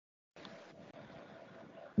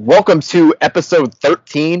Welcome to episode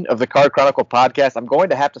 13 of the Card Chronicle podcast. I'm going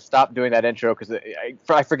to have to stop doing that intro because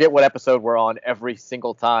I forget what episode we're on every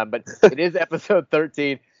single time, but it is episode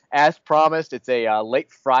 13. As promised, it's a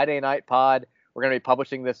late Friday night pod. We're going to be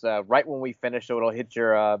publishing this right when we finish, so it'll hit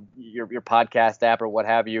your podcast app or what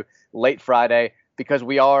have you late Friday because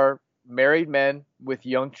we are married men with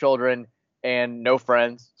young children and no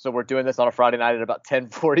friends. So we're doing this on a Friday night at about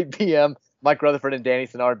 10:40 p.m. Mike Rutherford and Danny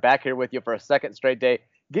Sennard back here with you for a second straight day,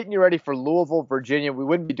 getting you ready for Louisville, Virginia. We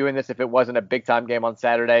wouldn't be doing this if it wasn't a big-time game on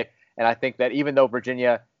Saturday. And I think that even though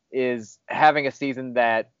Virginia is having a season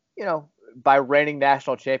that, by reigning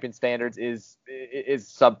national champion standards is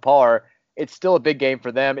subpar, it's still a big game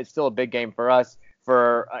for them. It's still a big game for us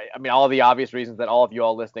for, all the obvious reasons that all of you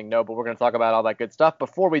all listening know, but we're going to talk about all that good stuff.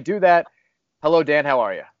 Before we do that, hello, Dan. How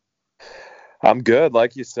are you? I'm good.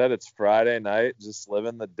 Like you said, it's Friday night, just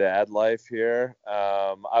living the dad life here.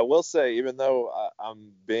 I will say, even though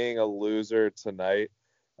I'm being a loser tonight,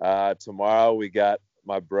 tomorrow we got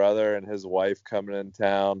my brother and his wife coming in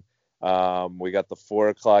town. We got the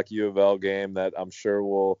 4:00 U of L game that I'm sure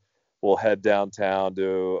we'll head downtown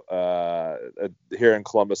to here in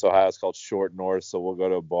Columbus, Ohio. It's called Short North, so we'll go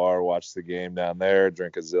to a bar, watch the game down there,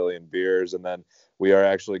 drink a zillion beers, and then we are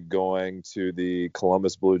actually going to the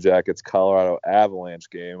Columbus Blue Jackets Colorado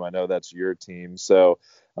Avalanche game. I know that's your team, so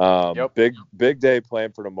Yep. big day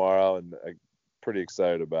planned for tomorrow, and I'm pretty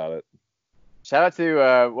excited about it. Shout out to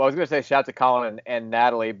I was going to say shout out to Colin and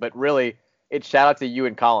Natalie, but really it's shout out to you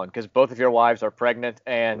and Colin because both of your wives are pregnant,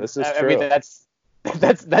 and This is I true. mean that's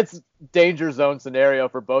danger zone scenario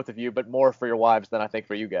for both of you, but more for your wives than I think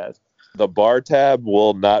for you guys. The bar tab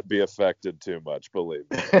will not be affected too much, believe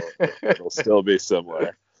me. It'll still be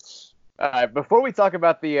similar. All right, before we talk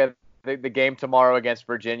about the game tomorrow against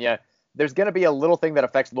Virginia, there's going to be a little thing that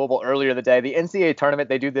affects Louisville earlier in the day. The NCAA tournament,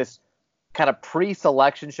 they do this kind of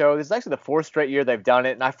pre-selection show. This is actually the fourth straight year they've done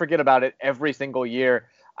it, and I forget about it every single year.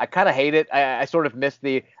 I kind of hate it. I sort of miss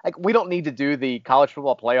we don't need to do the college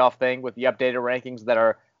football playoff thing with the updated rankings that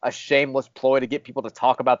are a shameless ploy to get people to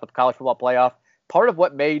talk about the college football playoff. Part of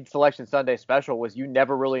what made Selection Sunday special was you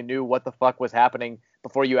never really knew what the fuck was happening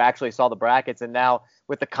before you actually saw the brackets. And now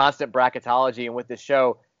with the constant bracketology and with this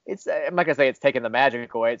show, I'm not going to say it's taken the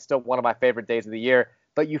magic away. It's still one of my favorite days of the year.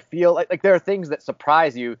 But you feel like there are things that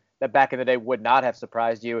surprise you that back in the day would not have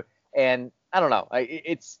surprised you. And I don't know.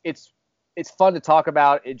 It's fun to talk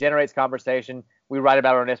about. It generates conversation. We write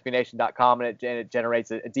about it on SBNation.com, and it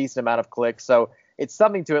generates a decent amount of clicks. So it's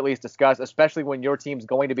something to at least discuss, especially when your team's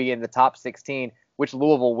going to be in the top 16, which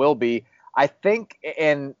Louisville will be. I think,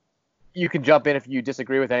 and you can jump in if you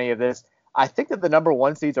disagree with any of this, I think that the number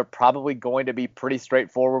one seeds are probably going to be pretty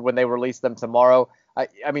straightforward when they release them tomorrow.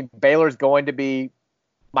 Baylor's going to be,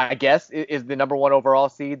 my guess, is the number one overall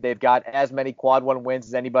seed. They've got as many quad one wins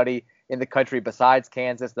as anybody in the country besides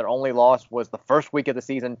Kansas. Their only loss was the first week of the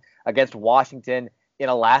season against Washington in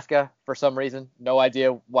Alaska for some reason. No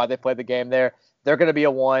idea why they played the game there. They're going to be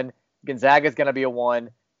a 1. Gonzaga's going to be a 1.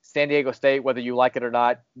 San Diego State, whether you like it or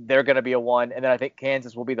not, they're going to be a 1. And then I think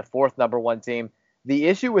Kansas will be the fourth number one team. The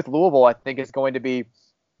issue with Louisville, I think, is going to be,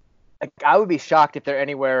 I would be shocked if they're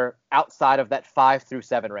anywhere outside of that 5 through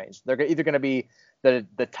 7 range. They're either going to be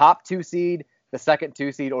the top 2 seed, the second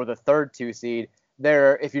 2 seed, or the third 2 seed.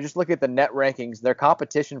 If you just look at the net rankings, their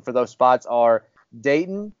competition for those spots are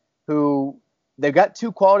Dayton, who they've got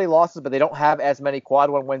 2 quality losses, but they don't have as many quad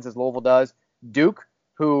one wins as Louisville does. Duke,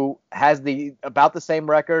 who has about the same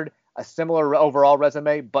record, a similar overall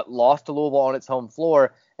resume, but lost to Louisville on its home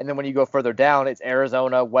floor. And then when you go further down, it's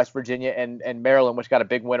Arizona, West Virginia, and Maryland, which got a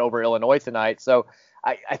big win over Illinois tonight. So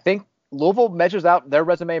I think Louisville their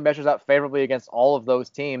resume measures out favorably against all of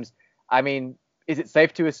those teams. I mean, is it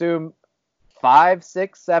safe to assume 5,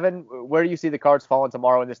 6, 7? Where do you see the cards falling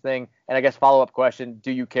tomorrow in this thing? And I guess follow-up question,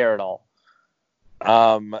 do you care at all?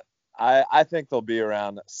 I think they'll be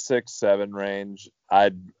around 6, 7 range.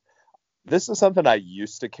 This is something I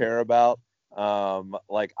used to care about.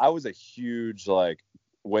 I was a huge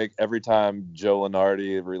every time Joe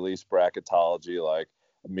Lunardi released bracketology,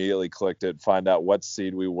 immediately clicked it, find out what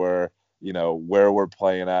seed we were, where we're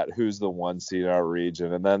playing at, who's the 1 seed in our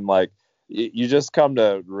region, and then you just come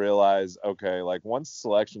to realize, okay, once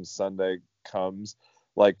Selection Sunday comes,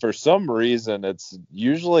 for some reason, it's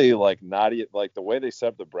usually not the way they set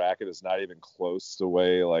up the bracket is not even close to the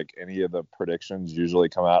way any of the predictions usually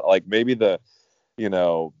come out. Maybe the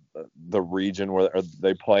region where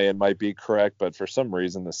they play in might be correct, but for some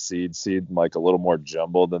reason the seed a little more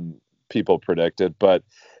jumbled than people predicted. But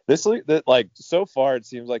so far it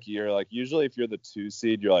seems like you're usually if you're the 2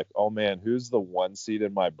 seed, you're oh man, who's the 1 seed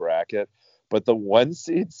in my bracket? but the 1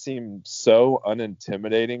 seed seems so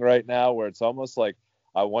unintimidating right now, where it's almost like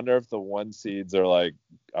I wonder if the 1 seeds are like,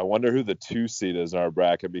 I wonder who the 2 seed is in our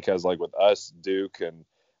bracket, because like with us, Duke, and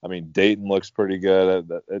I mean Dayton looks pretty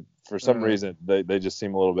good. For some reason, they just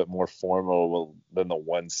seem a little bit more formidable than the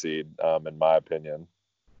 1 seed, in my opinion.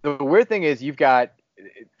 The weird thing is you've got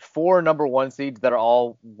 4 number 1 seeds that are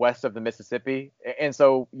all west of the Mississippi, and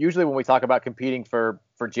so usually when we talk about competing for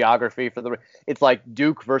geography it's like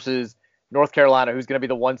Duke versus North Carolina, who's going to be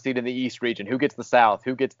the 1 seed in the East region, who gets the South,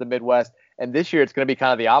 who gets the Midwest, and this year it's going to be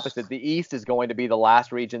kind of the opposite. The East is going to be the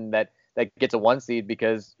last region that gets a 1 seed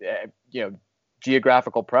because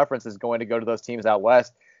geographical preference is going to go to those teams out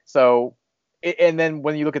west. So. And then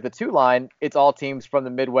when you look at the 2 line, it's all teams from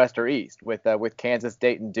the Midwest or East with Kansas,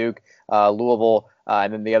 Dayton, Duke, Louisville,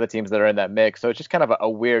 and then the other teams that are in that mix. So it's just kind of a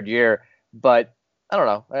weird year. But I don't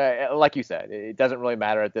know. Like you said, it doesn't really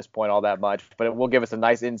matter at this point all that much. But it will give us a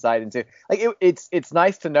nice insight into it's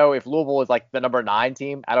nice to know if Louisville is like the number 9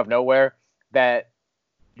 team out of nowhere, that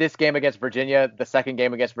this game against Virginia, the second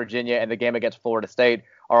game against Virginia, and the game against Florida State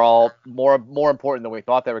are all more important than we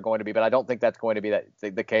thought they were going to be. But I don't think that's going to be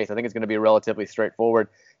the case. I think it's going to be relatively straightforward.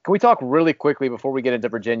 Can we talk really quickly before we get into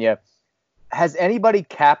Virginia? Has anybody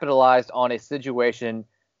capitalized on a situation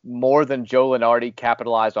more than Joe Lunardi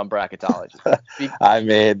capitalized on bracketology? I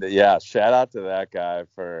mean, yeah, shout out to that guy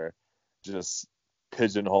for just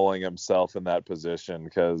pigeonholing himself in that position,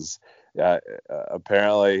 because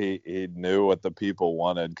apparently he knew what the people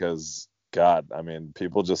wanted, because God, I mean,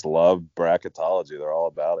 people just love bracketology. They're all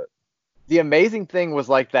about it. The amazing thing was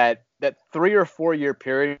like that 3 or 4 year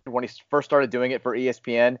period when he first started doing it for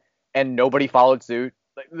ESPN, and nobody followed suit.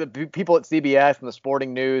 Like the people at CBS and the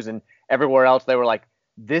Sporting News and everywhere else, they were like,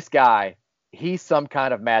 this guy, he's some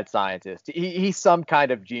kind of mad scientist. He's some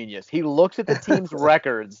kind of genius. He looks at the team's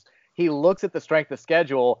records. He looks at the strength of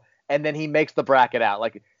schedule, and then he makes the bracket out.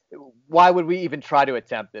 Like, why would we even try to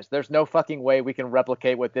attempt this? There's no fucking way we can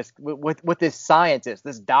replicate what this scientist,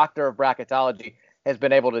 this doctor of bracketology, has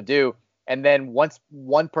been able to do. And then once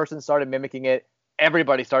one person started mimicking it,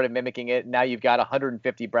 everybody started mimicking it. Now you've got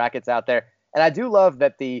 150 brackets out there. And I do love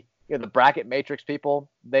that the bracket matrix people,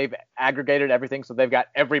 they've aggregated everything. So they've got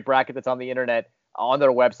every bracket that's on the internet on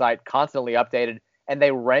their website constantly updated, and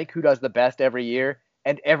they rank who does the best every year.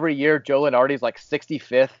 And every year, Joe Lunardi's like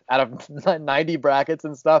 65th out of 90 brackets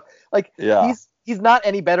and stuff. Like, yeah. He's not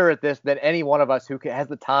any better at this than any one of us who has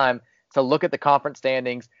the time to look at the conference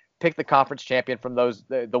standings, pick the conference champion from those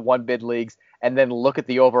the one bid leagues, and then look at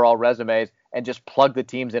the overall resumes and just plug the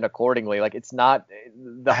teams in accordingly. Like, it's not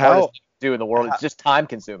the hardest thing to do in the world. It's just time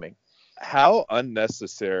consuming. How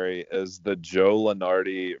unnecessary is the Joe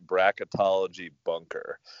Lunardi bracketology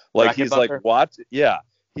bunker? Like, bracket he's bunker?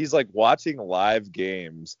 He's like watching live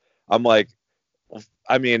games. I'm like,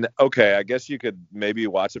 I mean, okay, I guess you could maybe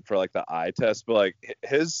watch it for like the eye test, but like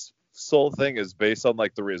his sole thing is based on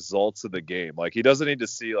like the results of the game. Like, he doesn't need to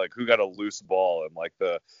see like who got a loose ball in like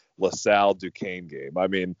the LaSalle Duquesne game. I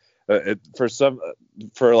mean,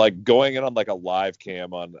 for like going in on like a live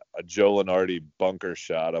cam on a Joe Lunardi bunker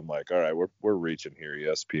shot, I'm like, all right, we're reaching here,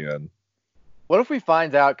 ESPN. What if we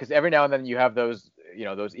find out, because every now and then you have those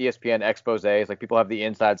ESPN exposés, like people have the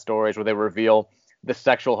inside stories where they reveal the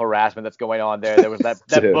sexual harassment that's going on there. There was that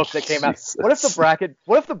book that came out. What if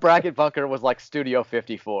the bracket bunker was like Studio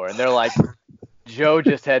 54, and they're like, Joe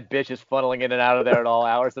just had bitches funneling in and out of there at all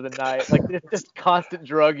hours of the night, like just constant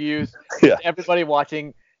drug use, everybody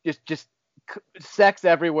watching, just sex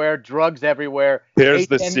everywhere, drugs everywhere. Here's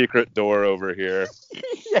the secret door over here.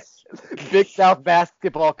 Yes. Big South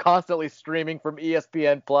basketball constantly streaming from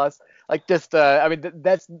ESPN Plus. Like, just I mean,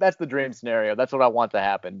 that's the dream scenario. That's what I want to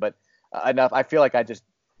happen. But enough. I feel like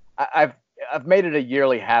I've made it a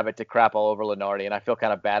yearly habit to crap all over Lunardi, and I feel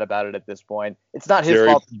kind of bad about it at this point. It's not his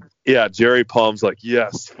fault. Yeah, Jerry Palm's like,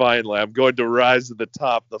 yes, finally, I'm going to rise to the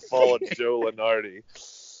top. The fallen Joe Lunardi.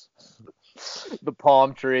 The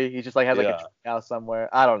palm tree. He just like has like a tree house somewhere.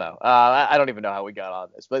 I don't know. I don't even know how we got on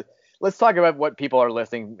this, but let's talk about what people are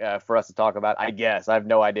listening for us to talk about. I guess I have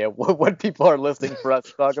no idea what people are listening for us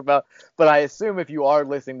to talk about, but I assume if you are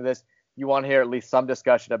listening to this, you want to hear at least some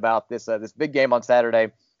discussion about this big game on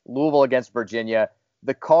Saturday, Louisville against Virginia.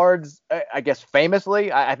 The Cards, I guess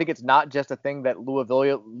famously, I think it's not just a thing that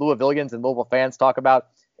Louisvillians and Louisville fans talk about.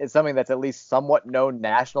 It's something that's at least somewhat known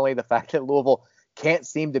nationally. The fact that Louisville can't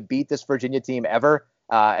seem to beat this Virginia team ever,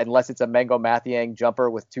 unless it's a Mengo Mathiang jumper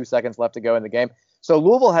with 2 seconds left to go in the game. So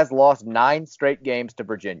Louisville has lost 9 straight games to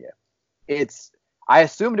Virginia. I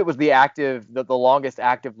assumed it was the longest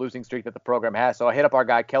active losing streak that the program has. So I hit up our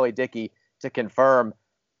guy Kelly Dickey to confirm,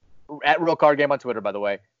 at Real Card Game on Twitter, by the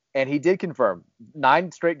way, and he did confirm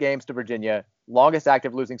 9 straight games to Virginia, longest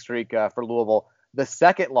active losing streak for Louisville, the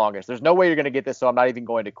second longest. There's no way you're going to get this, so I'm not even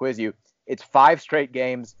going to quiz you. It's 5 straight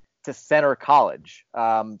games to Center College.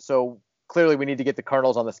 So clearly we need to get the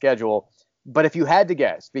Colonels on the schedule. But if you had to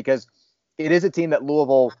guess, because it is a team that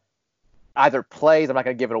Louisville either plays, I'm not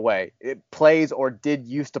going to give it away, it plays or did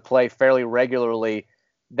used to play fairly regularly,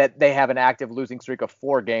 that they have an active losing streak of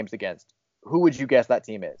 4 games against. Who would you guess that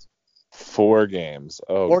team is? 4 games.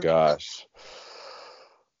 Oh, 4 gosh.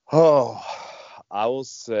 Oh, I will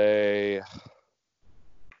say.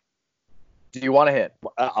 Do you want to hit?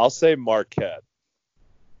 I'll say Marquette.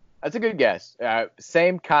 That's a good guess.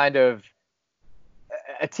 Same kind of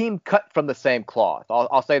a team cut from the same cloth.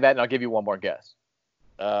 I'll say that, and I'll give you one more guess.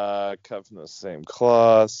 Cut from the same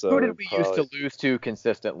cloth. So who did we used to lose to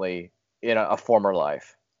consistently in a former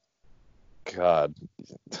life? God,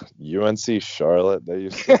 UNC Charlotte. They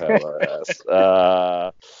used to have our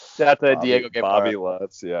ass. That's a Diego Guevara. Bobby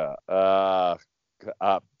Lutz. Yeah.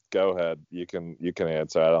 Go ahead. You can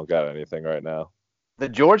answer. I don't got anything right now. The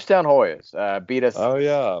Georgetown Hoyas beat us. Oh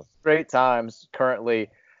yeah. Straight times currently.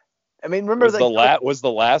 I mean, remember was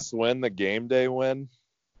the last win the game day win?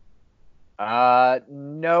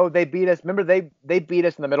 No, they beat us. Remember they beat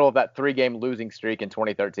us in the middle of that 3-game losing streak in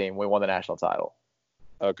 2013. We won the national title.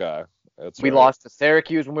 Okay. We lost to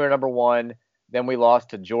Syracuse when we were number 1. Then we lost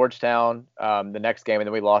to Georgetown the next game, and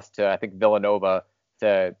then we lost to, I think, Villanova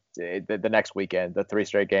to the next weekend, the 3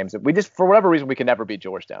 straight games. We just, for whatever reason, we could never beat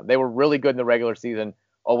Georgetown. They were really good in the regular season,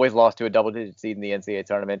 always lost to a double-digit seed in the NCAA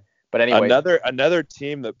tournament. But anyway. Another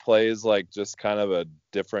team that plays like just kind of a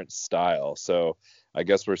different style. So I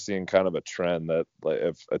guess we're seeing kind of a trend that like,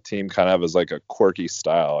 if a team kind of has like a quirky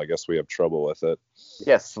style, I guess we have trouble with it.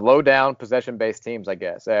 Yes, slow down, possession-based teams, I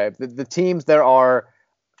guess. The teams, there are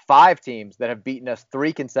 5 teams that have beaten us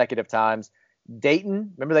 3 consecutive times.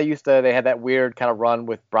 Dayton, remember they had that weird kind of run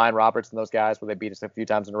with Brian Roberts and those guys where they beat us a few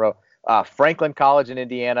times in a row. Franklin College in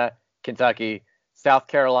Indiana, Kentucky, South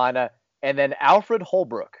Carolina, and then Alfred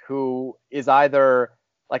Holbrook, who is either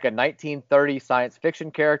like a 1930 science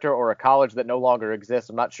fiction character or a college that no longer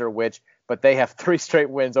exists. I'm not sure which, but they have 3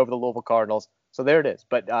 straight wins over the Louisville Cardinals. So there it is.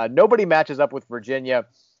 But nobody matches up with Virginia.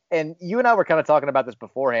 And you and I were kind of talking about this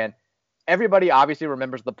beforehand. Everybody obviously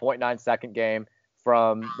remembers the .9 second game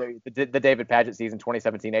from the David Padgett season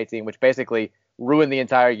 2017-18, which basically ruined the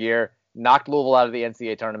entire year, knocked Louisville out of the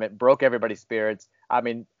NCAA tournament, broke everybody's spirits. I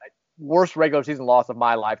mean, worst regular season loss of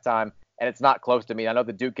my lifetime, and it's not close to me. I know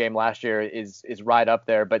the Duke game last year is right up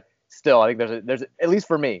there, but still, I think there's at least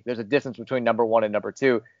for me, there's a distance between number 1 and number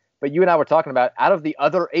 2. But you and I were talking about, out of the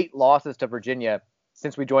other 8 losses to Virginia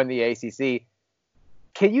since we joined the ACC,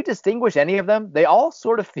 can you distinguish any of them? They all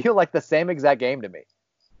sort of feel like the same exact game to me.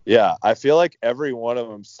 Yeah, I feel like every one of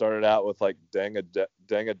them started out with like Deng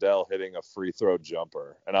Adele hitting a free throw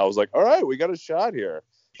jumper, and I was like, all right, we got a shot here.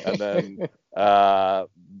 And then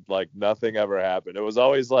like nothing ever happened. It was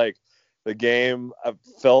always like the game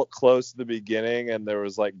felt close to the beginning, and there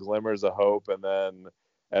was like glimmers of hope, and then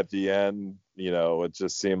at the end, it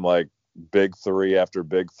just seemed like big 3 after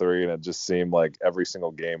big 3, and it just seemed like every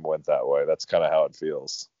single game went that way. That's kind of how it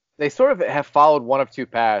feels. They sort of have followed one of 2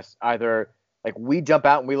 paths. Either like we jump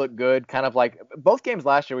out and we look good, kind of like both games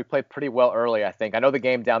last year, we played pretty well early, I think. I know the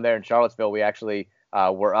game down there in Charlottesville, we actually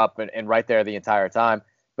were up and right there the entire time.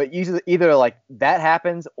 But usually either like that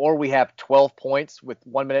happens or we have 12 points with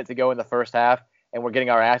 1 minute to go in the first half and we're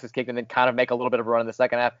getting our asses kicked and then kind of make a little bit of a run in the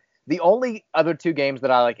second half. The only other 2 games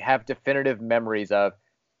that I like have definitive memories of,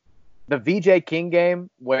 the VJ King game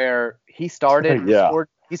where he started,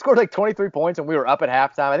 he scored like 23 points and we were up at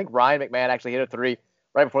halftime. I think Ryan McMahon actually hit a 3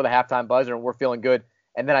 right before the halftime buzzer, and we're feeling good.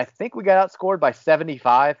 And then I think we got outscored by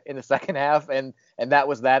 75 in the second half, and that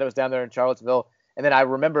was that. It was down there in Charlottesville. And then I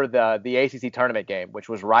remember the ACC tournament game, which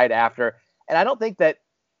was right after. And I don't think that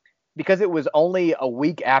because it was only a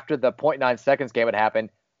week after the .9 seconds game had happened,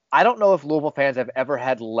 I don't know if Louisville fans have ever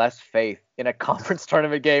had less faith in a conference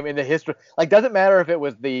tournament game in the history. Like, doesn't matter if it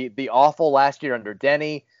was the awful last year under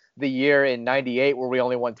Denny, the year in '98 where we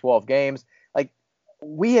only won 12 games. Like,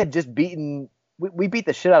 we had just beaten – we beat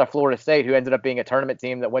the shit out of Florida State, who ended up being a tournament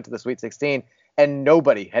team that went to the Sweet 16, and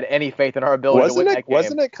nobody had any faith in our ability to win that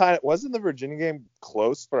game. Wasn't the Virginia game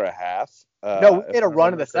close for a half? No, we made a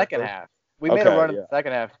run in the second half. We made a run in the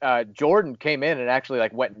second half. Jordan came in and actually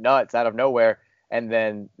like went nuts out of nowhere, and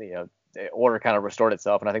then the order kind of restored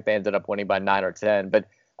itself, and I think they ended up winning by 9 or 10. But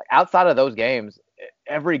outside of those games,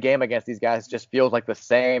 every game against these guys just feels like the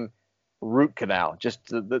same root canal, just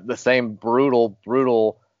the same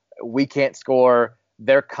brutal. We can't score.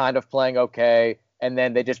 They're kind of playing okay, and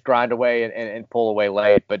then they just grind away and pull away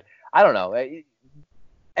late. But I don't know.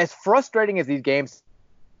 As frustrating as these games,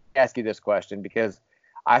 I ask you this question because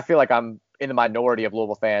I feel like I'm in the minority of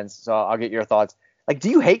Louisville fans, so I'll get your thoughts. Like, do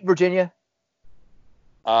you hate Virginia?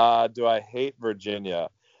 Do I hate Virginia?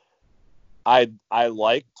 I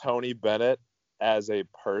like Tony Bennett as a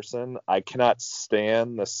person. I cannot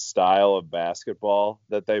stand the style of basketball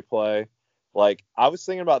that they play. Like, I was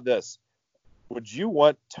thinking about this. Would you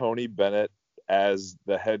want Tony Bennett as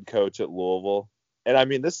the head coach at Louisville? And I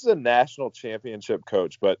mean, this is a national championship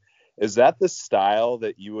coach, but is that the style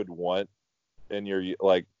that you would want in your,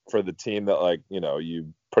 like, for the team that, like, you know,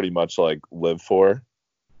 you pretty much like live for?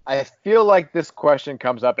 I feel like this question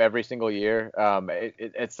comes up every single year.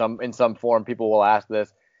 In some form, people will ask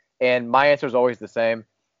this, and my answer is always the same.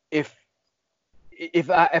 If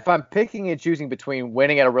if I'm picking and choosing between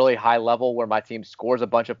winning at a really high level where my team scores a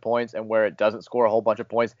bunch of points and where it doesn't score a whole bunch of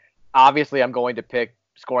points, obviously I'm going to pick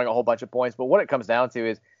scoring a whole bunch of points. But what it comes down to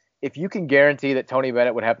is if you can guarantee that Tony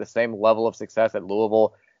Bennett would have the same level of success at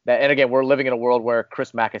Louisville, that, and again, we're living in a world where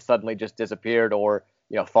Chris Mack has suddenly just disappeared or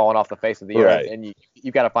fallen off the face of the earth, Right. and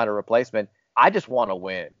you got to find a replacement. I just want to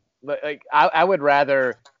win. Like I would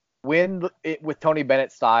rather win it with Tony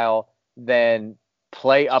Bennett style than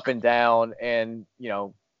play up and down and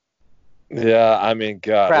Yeah, I mean,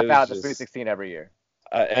 God, crap it out is at the Sweet just, 16 every year.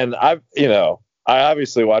 and I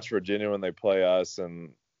obviously watch Virginia when they play us,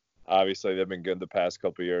 and obviously they've been good the past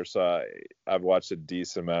couple of years, so I've watched a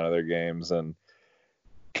decent amount of their games, and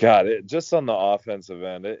God, just on the offensive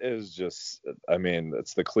end, it is just, I mean,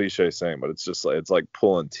 it's the cliche saying, but it's just like, it's like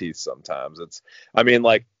pulling teeth sometimes. I mean,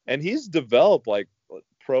 like, and he's developed like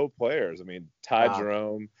pro players. I mean, Ty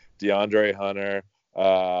Jerome, DeAndre Hunter,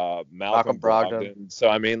 Malcolm Brogdon. Brogdon. So,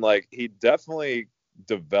 I mean, like, he definitely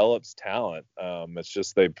develops talent. It's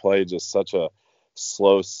just they play just such a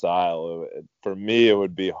slow style. For me, it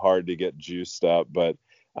would be hard to get juiced up, but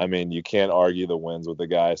I mean, you can't argue the wins with the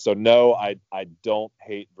guy. So, no, I don't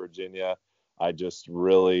hate Virginia. I just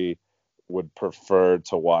really would prefer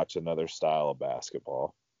to watch another style of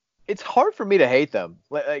basketball. It's hard for me to hate them.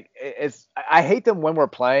 I hate them when we're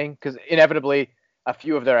playing because inevitably a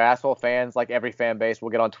few of their asshole fans, like every fan base, will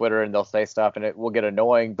get on Twitter and they'll say stuff and it will get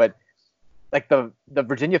annoying. But like the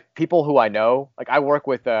Virginia people who I know, like I work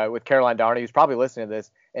with Caroline Doherty, who's probably listening to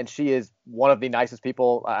this, and she is one of the nicest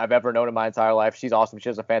people I've ever known in my entire life. She's awesome. She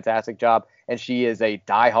does a fantastic job, and she is a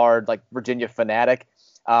diehard like Virginia fanatic.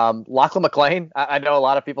 Lachlan McClain, I know a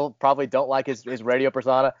lot of people probably don't like his radio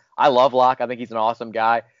persona. I love Locke. I think he's an awesome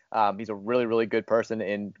guy. He's a really, really good person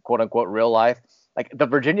in quote unquote real life. Like the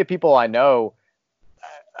Virginia people I know,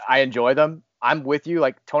 I enjoy them. I'm with you.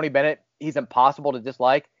 Like Tony Bennett, he's impossible to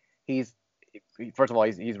dislike. He's First of all,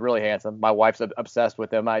 he's really handsome. My wife's obsessed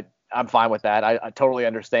with him. I'm fine with that. I totally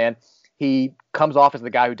understand. He comes off as the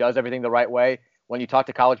guy who does everything the right way. When you talk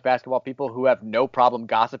to college basketball people who have no problem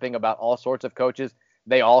gossiping about all sorts of coaches,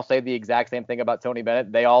 they all say the exact same thing about Tony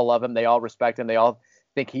Bennett. They all love him. They all respect him. They all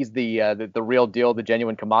think he's the real deal, the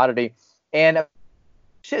genuine commodity. And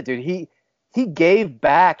shit, dude, he gave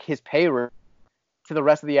back his pay to the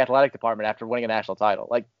rest of the athletic department after winning a national title.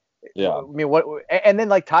 Like, Yeah. I mean, what? And then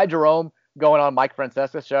like Ty Jerome going on Mike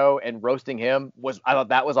Francesca's show and roasting him I thought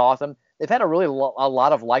that was awesome. They've had a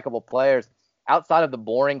lot of likable players outside of the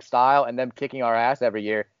boring style and them kicking our ass every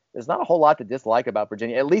year. There's not a whole lot to dislike about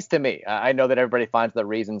Virginia, at least to me. I know that everybody finds their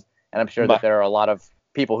reasons, and I'm sure that there are a lot of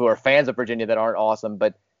people who are fans of Virginia that aren't awesome.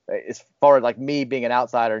 But as far as like me being an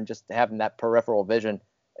outsider and just having that peripheral vision,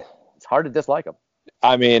 it's hard to dislike them.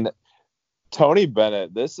 I mean, Tony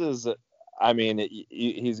Bennett,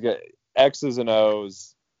 he's got X's and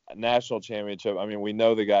O's, national championship. I mean, we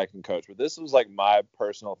know the guy can coach, but this was like my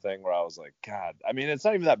personal thing where I was like, God, I mean, it's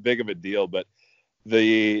not even that big of a deal, but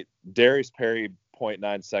the Darius Perry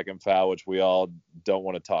 0.9 second foul, which we all don't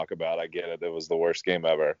want to talk about. I get it. It was the worst game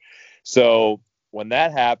ever. So when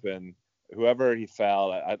that happened, whoever he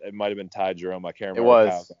fouled, it might have been Ty Jerome. I can't remember. It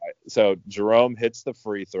was. So Jerome hits the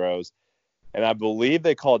free throws. And I believe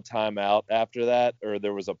they called timeout after that, or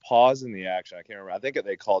there was a pause in the action. I can't remember. I think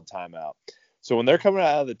they called timeout. So when they're coming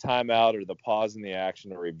out of the timeout or the pause in the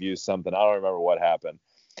action to review something, I don't remember what happened.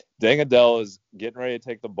 Deng Adel is getting ready to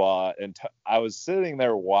take the ball, and I was sitting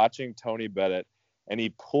there watching Tony Bennett, and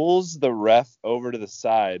he pulls the ref over to the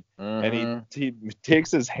side, and he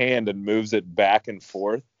takes his hand and moves it back and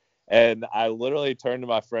forth. And I literally turned to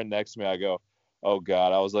my friend next to me. I go, oh,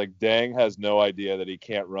 God. I was like, Deng has no idea that he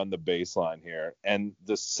can't run the baseline here. And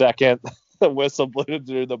the second the whistle blew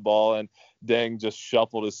through the ball and Deng just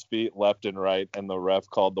shuffled his feet left and right, and the ref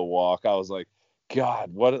called the walk, I was like,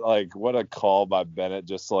 God, what a call by Bennett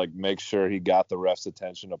just to like make sure he got the ref's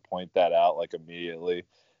attention to point that out like immediately.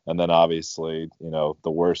 And then obviously, the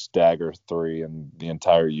worst dagger 3 in the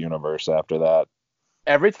entire universe after that.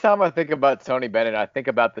 Every time I think about Tony Bennett, I think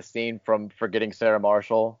about the scene from Forgetting Sarah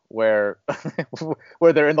Marshall where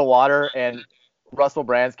where they're in the water and Russell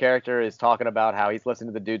Brand's character is talking about how he's listening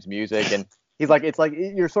to the dude's music and he's like, it's like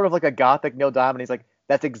you're sort of like a gothic Neil Diamond. He's like,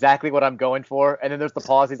 that's exactly what I'm going for. And then there's the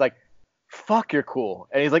pause. He's like, fuck, you're cool.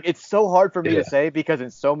 And he's like, it's so hard for me to say because in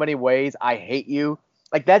so many ways I hate you.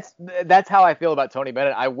 Like that's how I feel about Tony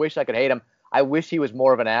Bennett. I wish I could hate him. I wish he was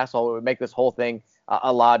more of an asshole. It would make this whole thing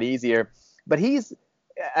a lot easier. But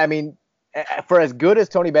for as good as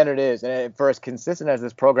Tony Bennett is, and for as consistent as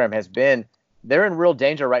this program has been, they're in real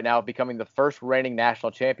danger right now of becoming the first reigning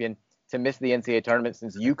national champion to miss the NCAA tournament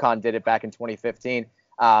since UConn did it back in 2015.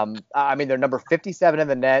 They're number 57 in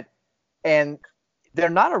the net, and they're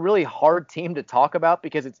not a really hard team to talk about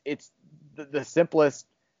because it's the simplest,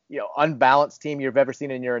 unbalanced team you've ever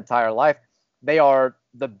seen in your entire life. They are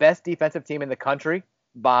the best defensive team in the country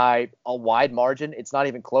by a wide margin. It's not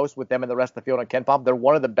even close with them and the rest of the field on KenPom. They're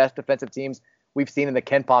one of the best defensive teams we've seen in the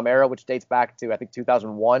KenPom era, which dates back to, I think,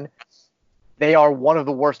 2001. They are one of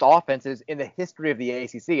the worst offenses in the history of the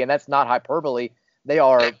ACC, and that's not hyperbole. They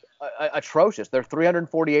are atrocious. They're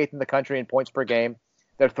 348th in the country in points per game.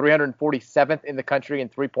 They're 347th in the country in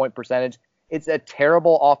three-point percentage. It's a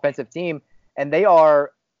terrible offensive team, and they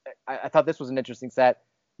are – I thought this was an interesting stat.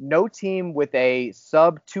 No team with a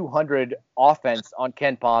sub-200 offense on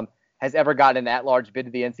KenPom has ever gotten an at-large bid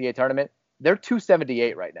to the NCAA tournament. They're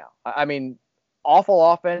 278 right now.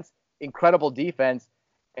 Awful offense, incredible defense,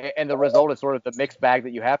 and the result is sort of the mixed bag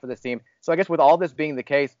that you have for this team. So I guess with all this being the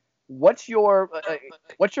case, what's your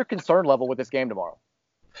concern level with this game tomorrow?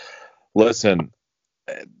 Listen,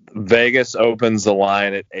 Vegas opens the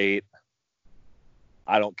line at 8.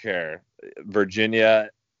 I don't care. Virginia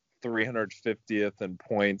 350th in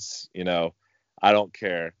points, I don't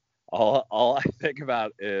care. All I think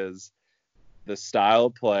about is the style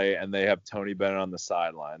of play, and they have Tony Bennett on the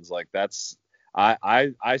sidelines. Like that's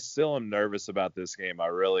I still am nervous about this game. I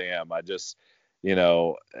really am. I just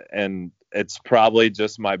and it's probably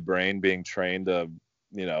just my brain being trained to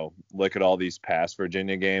look at all these past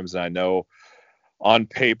Virginia games, and I know on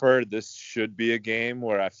paper this should be a game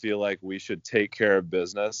where I feel like we should take care of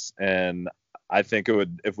business, and I think it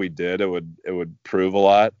would, if we did, it would prove a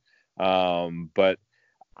lot. But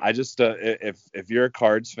I just, if you're a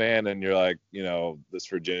Cards fan and you're like, this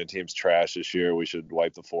Virginia team's trash this year, we should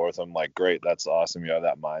wipe the floor with them. Like, great, that's awesome. You have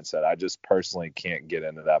that mindset. I just personally can't get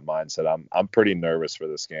into that mindset. I'm pretty nervous for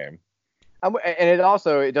this game. And it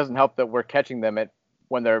doesn't help that we're catching them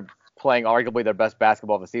when they're playing arguably their best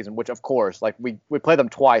basketball of the season, which of course, like we play them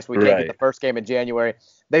twice. We can't get the first game in January.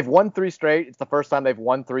 They've won 3 straight. It's the first time they've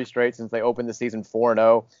won 3 straight since they opened the season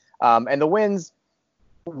 4-0. And the wins,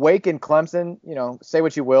 Wake and Clemson, say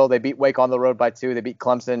what you will. They beat Wake on the road by 2. They beat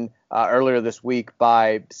Clemson earlier this week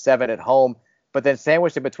by 7 at home. But then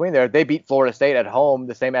sandwiched in between there, they beat Florida State at home,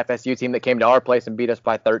 the same FSU team that came to our place and beat us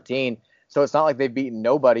by 13. So it's not like they've beaten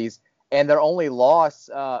nobodies. And their only loss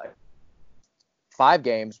 5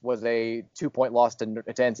 games was a 2-point loss to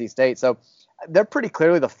NC State. So they're pretty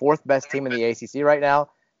clearly the 4th best team in the ACC right now.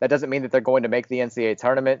 That doesn't mean that they're going to make the NCAA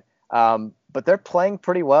tournament, but they're playing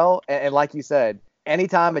pretty well. And like you said,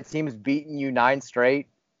 anytime a team's beaten you 9 straight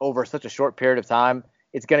over such a short period of time,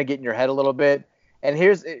 it's going to get in your head a little bit. And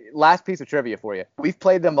here's last piece of trivia for you. We've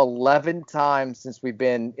played them 11 times since we've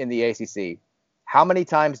been in the ACC. How many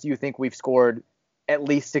times do you think we've scored at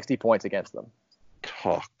least 60 points against them?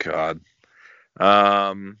 Oh, God.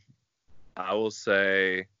 I will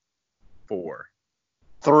say 4.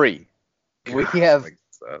 3. We have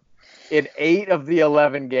in 8 of the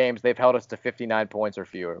 11 games they've held us to 59 points or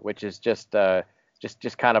fewer, which is just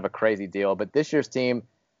kind of a crazy deal. But this year's team,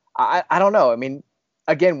 I don't know. I mean,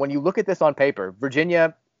 again, when you look at this on paper,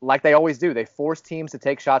 Virginia, like they always do, they force teams to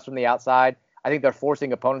take shots from the outside. I think they're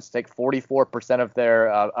forcing opponents to take 44%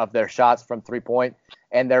 of their shots from 3-point,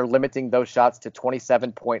 and they're limiting those shots to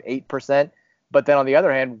 27.8%. But then on the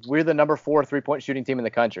other hand, we're the number 4 3-point shooting team in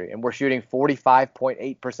the country, and we're shooting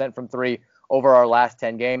 45.8% from 3 over our last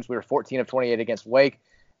 10 games. We were 14 of 28 against Wake.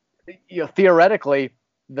 Theoretically,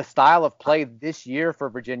 the style of play this year for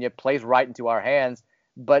Virginia plays right into our hands.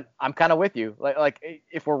 But I'm kind of with you. Like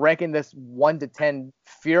if we're ranking this 1 to 10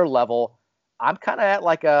 fear level, I'm kind of at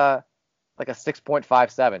like a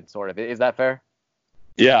 6.57 sort of. Is that fair?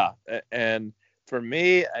 Yeah, and for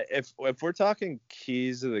me, if we're talking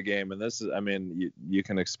keys to the game, and this is, I mean, you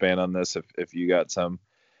can expand on this if you got some.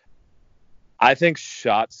 I think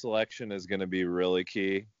shot selection is going to be really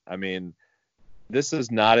key. I mean, this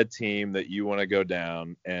is not a team that you want to go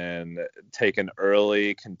down and take an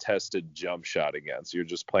early contested jump shot against. You're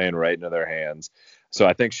just playing right into their hands. So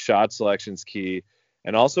I think shot selection's key.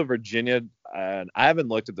 And also Virginia, and I haven't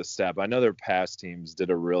looked at the stat, but I know their past teams did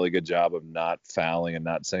a really good job of not fouling and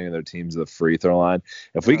not sending their teams to the free throw line.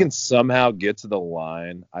 If we can somehow get to the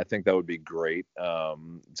line, I think that would be great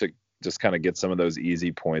to just kind of get some of those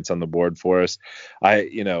easy points on the board for us.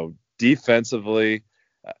 Defensively,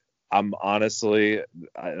 I'm honestly,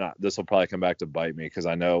 this will probably come back to bite me because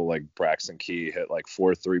I know like Braxton Key hit like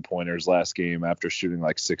 4 3-pointers last game after shooting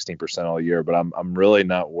like 16% all year, but I'm really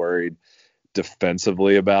not worried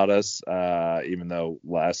defensively about us, even though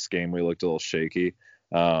last game we looked a little shaky.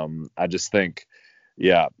 I just think,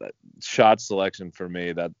 shot selection for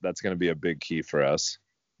me, that's going to be a big key for us.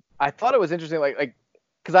 I thought it was interesting, like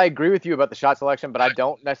because I agree with you about the shot selection, but I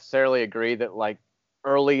don't necessarily agree that like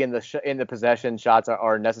early in the possession shots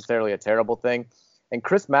are necessarily a terrible thing. And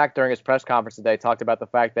Chris Mack during his press conference today talked about the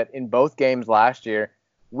fact that in both games last year,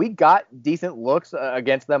 we got decent looks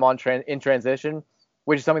against them in transition,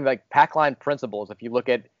 which is something like pack line principles. If you look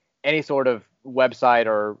at any sort of website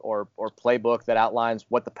or playbook that outlines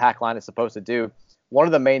what the pack line is supposed to do, one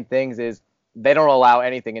of the main things is they don't allow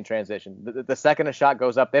anything in transition. The second a shot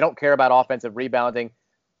goes up, they don't care about offensive rebounding.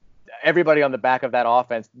 Everybody on the back of that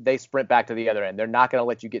offense, they sprint back to the other end. They're not going to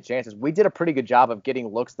let you get chances. We did a pretty good job of getting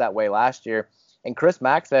looks that way last year. And Chris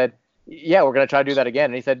Mack said, yeah, we're going to try to do that again.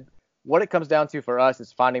 And he said, what it comes down to for us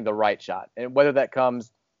is finding the right shot. And whether that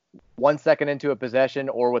comes 1 second into a possession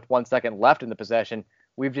or with 1 second left in the possession,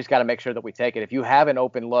 we've just got to make sure that we take it. If you have an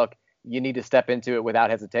open look, you need to step into it without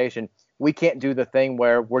hesitation. We can't do the thing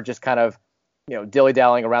where we're just kind of,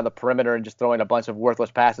 dilly-dallying around the perimeter and just throwing a bunch of worthless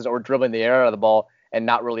passes or dribbling the air out of the ball and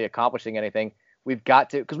not really accomplishing anything. We've got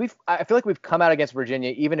to, because I feel like we've come out against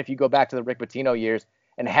Virginia, even if you go back to the Rick Pitino years,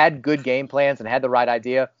 and had good game plans and had the right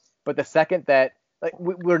idea. But the second that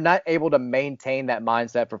we're not able to maintain that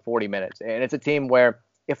mindset for 40 minutes, and it's a team where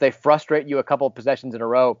if they frustrate you a couple of possessions in a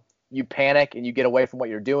row, you panic and you get away from what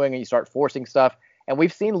you're doing and you start forcing stuff. And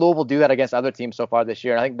we've seen Louisville do that against other teams so far this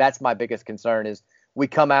year. And I think that's my biggest concern is we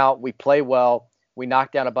come out, we play well, we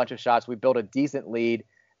knock down a bunch of shots, we build a decent lead,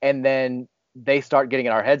 and then they start getting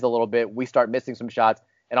in our heads a little bit. We start missing some shots,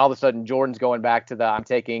 and all of a sudden Jordan's going back to I'm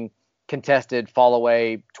taking contested fall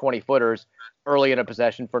away 20-footers early in a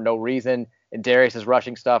possession for no reason, and Darius is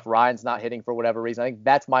rushing stuff. Ryan's not hitting for whatever reason. I think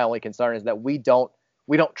that's my only concern is that we don't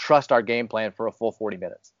trust our game plan for a full 40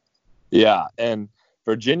 minutes. Yeah, and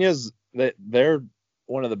they're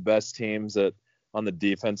one of the best teams that on the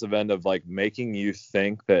defensive end of like making you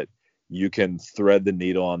think that you can thread the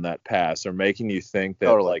needle on that pass or making you think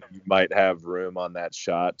that like you might have room on that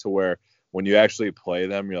shot to where when you actually play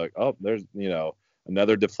them, you're like, oh, there's,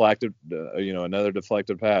 another deflected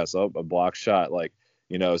pass, a block shot. Like,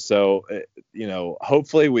 so,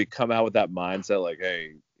 hopefully we come out with that mindset like,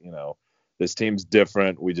 hey, this team's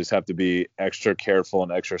different. We just have to be extra careful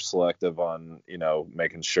and extra selective on,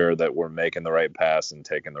 making sure that we're making the right pass and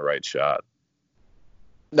taking the right shot.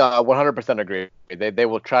 No, I 100% agree. They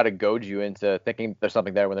will try to goad you into thinking there's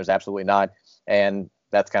something there when there's absolutely not, and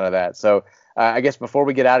that's kind of that. So I guess before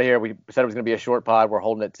we get out of here, we said it was going to be a short pod. We're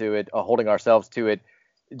holding ourselves to it.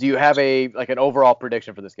 Do you have an overall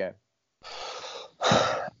prediction for this game?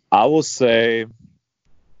 I will say,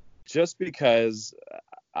 just because,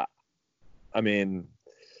 I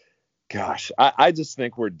just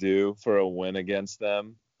think we're due for a win against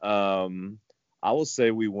them. I will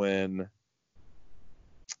say we win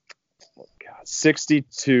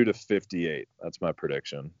 62-58. That's my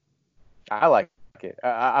prediction. I like it.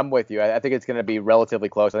 I'm with you. I think it's going to be relatively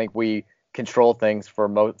close. I think we control things for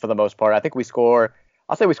the most part. I think we score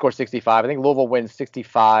 65. I think Louisville wins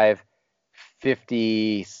 65-57,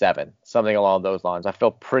 something along those lines. I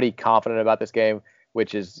feel pretty confident about this game,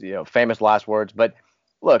 which is, famous last words. But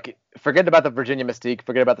look, forget about the Virginia mystique,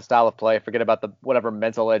 forget about the style of play, forget about the whatever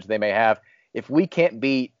mental edge they may have. If we can't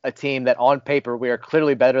beat a team that on paper we are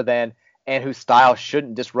clearly better than and whose style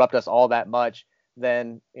shouldn't disrupt us all that much,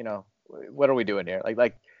 then, what are we doing here?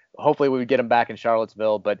 Like hopefully we would get them back in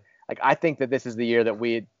Charlottesville. But I think that this is the year that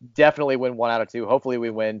we definitely win 1 out of 2. Hopefully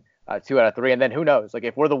we win 2 out of 3. And then who knows?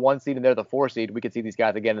 If we're the 1 seed and they're the 4 seed, we could see these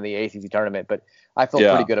guys again in the ACC tournament. But I feel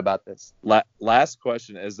pretty good about this. Last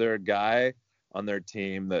question. Is there a guy on their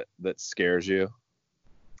team that scares you?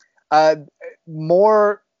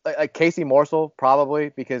 More like Casey Morsel, probably,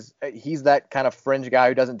 because he's that kind of fringe guy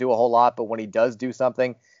who doesn't do a whole lot, but when he does do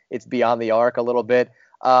something, it's beyond the arc a little bit.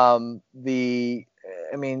 For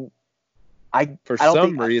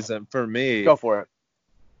some reason, for me, go for it.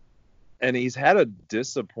 And he's had a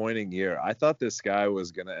disappointing year. I thought this guy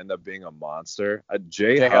was going to end up being a monster.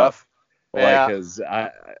 Jay Huff, yeah. he's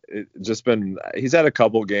had a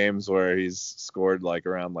couple games where he's scored like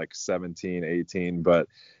around like 17, 18, but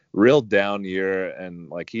real down year. And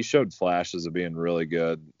like he showed flashes of being really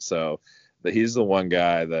good. So he's the one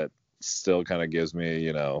guy that still kind of gives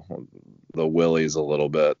me, the willies a little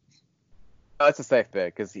bit. That's a safe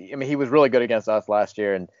pick because he was really good against us last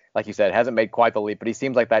year, and like you said, hasn't made quite the leap, but he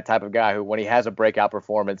seems like that type of guy who, when he has a breakout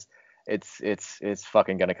performance, it's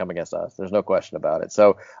fucking gonna come against us. There's no question about it.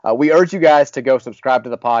 So we urge you guys to go subscribe to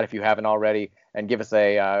the pod if you haven't already, and give us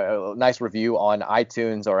a nice review on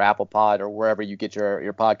iTunes or Apple Pod or wherever you get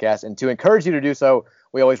your podcast. And to encourage you to do so,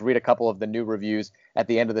 we always read a couple of the new reviews at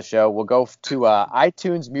the end of the show. We'll go to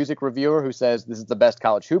iTunes music reviewer who says this is the best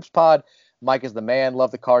college hoops pod. Mike is the man.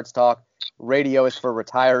 Love the Cards talk. Radio is for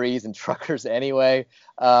retirees and truckers anyway.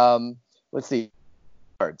 Let's see.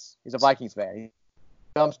 He's a Vikings fan.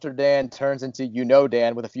 Dumpster Dan turns into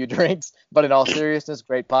Dan with a few drinks. But in all seriousness,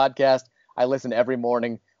 great podcast. I listen every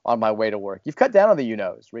morning on my way to work. You've cut down on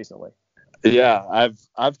the recently. Yeah,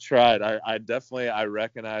 I've tried. I definitely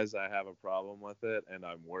recognize I have a problem with it, and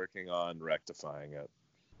I'm working on rectifying it.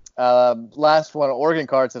 Last one, Oregon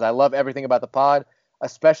Card says, I love everything about the pod,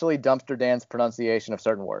 especially Dumpster Dan's pronunciation of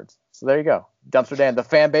certain words. So there you go. Dumpster Dan, the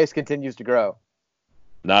fan base continues to grow.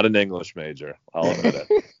 Not an English major, I'll admit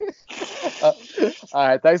it. All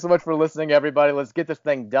right, thanks so much for listening, everybody. Let's get this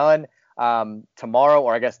thing done tomorrow,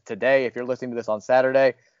 or I guess today if you're listening to this on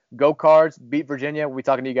Saturday. Go Cards, beat Virginia. We'll be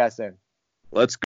talking to you guys soon. Let's go.